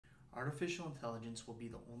Artificial intelligence will be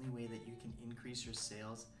the only way that you can increase your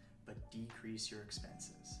sales but decrease your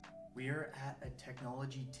expenses. We are at a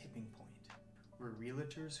technology tipping point where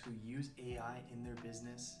realtors who use AI in their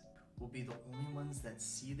business will be the only ones that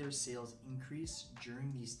see their sales increase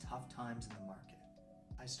during these tough times in the market.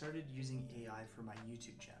 I started using AI for my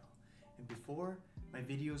YouTube channel, and before, my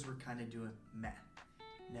videos were kind of doing meh.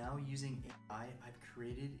 Now using AI, I've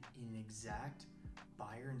created an exact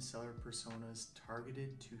buyer and seller personas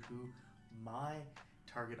targeted to who my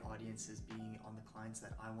target audience is, being on the clients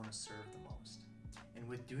that I want to serve the most. And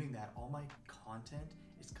with doing that, all my content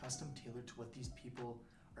is custom tailored to what these people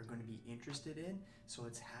are going to be interested in. So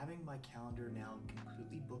it's having my calendar now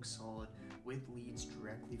completely booked solid with leads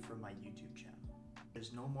directly from my YouTube channel.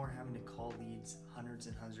 There's no more having to call leads hundreds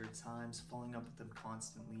and hundreds of times, following up with them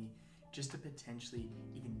constantly, just to potentially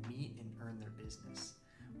even meet and earn their business.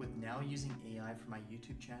 With now using AI for my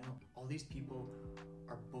YouTube channel, all these people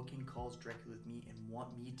are booking calls directly with me and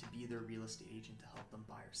want me to be their real estate agent to help them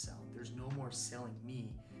buy or sell. There's no more selling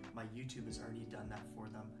me. My YouTube has already done that for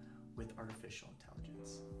them with artificial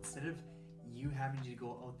intelligence. Instead of you having to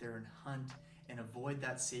go out there and hunt and avoid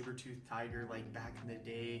that saber-toothed tiger like back in the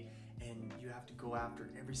day, and you have to go after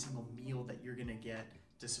every single meal that you're gonna get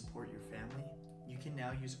to support your family, you can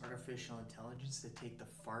now use artificial intelligence to take the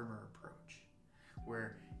farmer approach,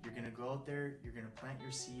 where you're gonna go out there, you're gonna plant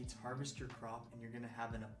your seeds, harvest your crop, and you're gonna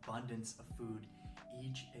have an abundance of food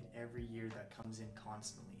each and every year that comes in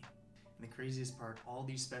constantly. And the craziest part, all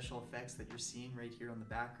these special effects that you're seeing right here on the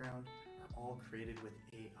background are all created with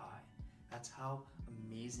AI. That's how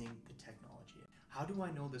amazing the technology is. How do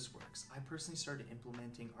I know this works? I personally started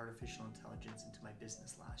implementing artificial intelligence into my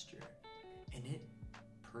business last year, and it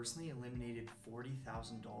personally eliminated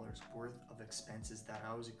 $40,000 worth of expenses that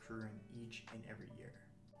I was accruing each and every year.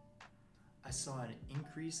 I saw an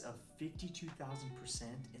increase of 52,000%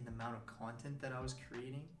 in the amount of content that I was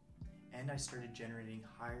creating, and I started generating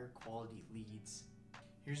higher quality leads.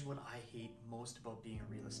 Here's what I hate most about being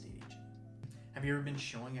a real estate agent. Have you ever been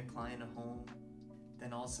showing a client a home,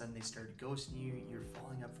 then all of a sudden they started ghosting you, you're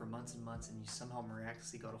following up for months and months, and you somehow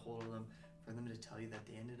miraculously got a hold of them for them to tell you that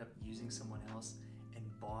they ended up using someone else and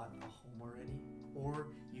bought a home already? Or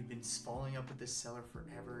you've been following up with this seller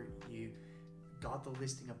forever, you got the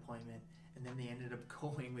listing appointment, and then they ended up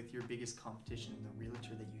going with your biggest competition, the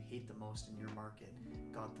realtor that you hate the most in your market,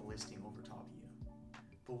 got the listing over top of you.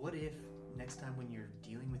 But what if next time when you're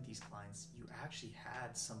dealing with these clients, you actually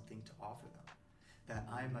had something to offer them? That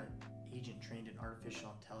I'm an agent trained in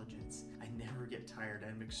artificial intelligence. I never get tired,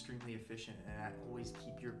 I'm extremely efficient, and I always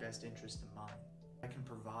keep your best interest in mind. I can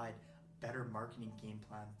provide better marketing game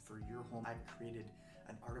plan for your home. I've created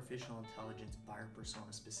an artificial intelligence buyer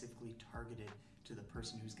persona specifically targeted to the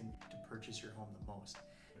person who's going to purchase your home the most.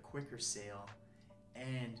 A quicker sale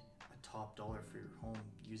and a top dollar for your home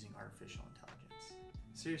using artificial intelligence.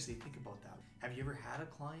 Seriously, think about that. Have you ever had a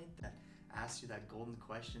client that asked you that golden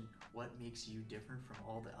question, what makes you different from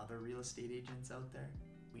all the other real estate agents out there?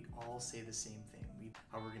 We all say the same thing.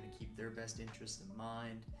 How we're gonna keep their best interest in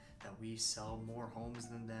mind, that we sell more homes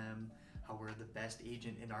than them, how we're the best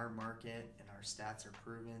agent in our market and our stats are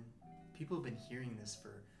proven. People have been hearing this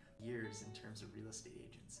for years in terms of real estate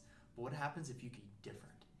agents. But what happens if you could be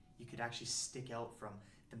different? You could actually stick out from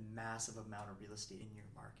the massive amount of real estate in your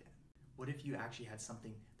market. What if you actually had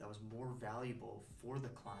something that was more valuable for the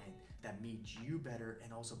client, that made you better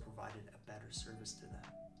and also provided a better service to them?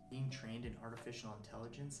 Being trained in artificial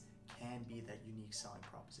intelligence can be that unique selling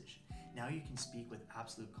proposition. Now you can speak with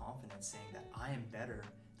absolute confidence saying that I am better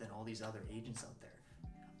than all these other agents out there.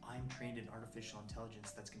 I'm trained in artificial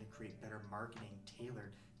intelligence that's going to create better marketing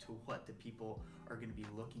tailored to what the people are going to be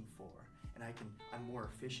looking for. And I'm more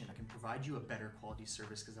efficient. I can provide you a better quality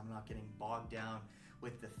service because I'm not getting bogged down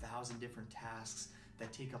with the 1,000 different tasks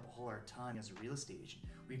that take up all our time as a real estate agent.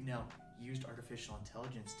 We've now used artificial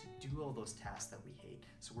intelligence to do all those tasks that we hate.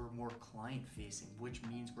 So we're more client facing, which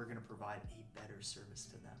means we're going to provide a better service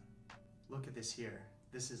to them. Look at this here.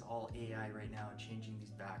 This is all AI right now, changing these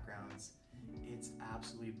backgrounds. It's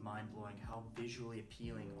absolutely mind-blowing how visually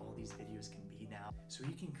appealing all these videos can be now. So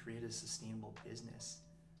you can create a sustainable business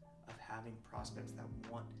of having prospects that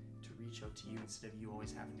want to reach out to you instead of you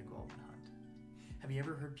always having to go out and hunt. Have you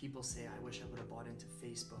ever heard people say, I wish I would have bought into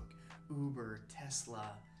Facebook, Uber,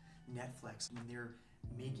 Tesla, Netflix, when they're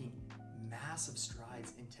making massive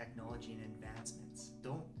strides in technology and advancements?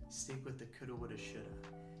 Don't stick with the coulda, woulda, shoulda.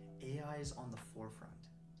 AI is on the forefront,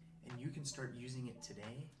 and you can start using it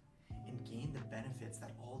today and gain the benefits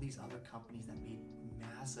that all these other companies that made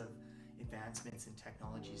massive advancements in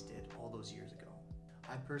technologies did all those years ago.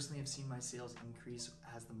 I personally have seen my sales increase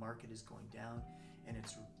as the market is going down, and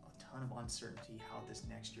it's a ton of uncertainty how this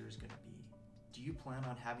next year is going to be. Do you plan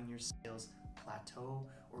on having your sales plateau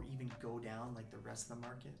or even go down like the rest of the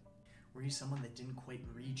market? Were you someone that didn't quite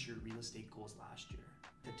reach your real estate goals last year?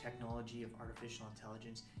 The technology of artificial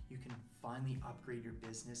intelligence, you can finally upgrade your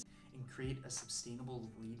business and create a sustainable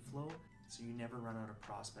lead flow so you never run out of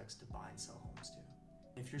prospects to buy and sell homes to.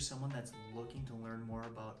 If you're someone that's looking to learn more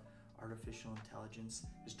about artificial intelligence,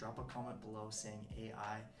 just drop a comment below saying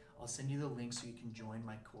AI. I'll send you the link so you can join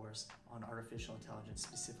my course on artificial intelligence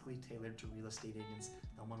specifically tailored to real estate agents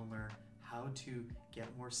that want to learn how to get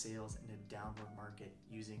more sales in a downward market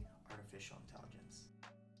using artificial intelligence.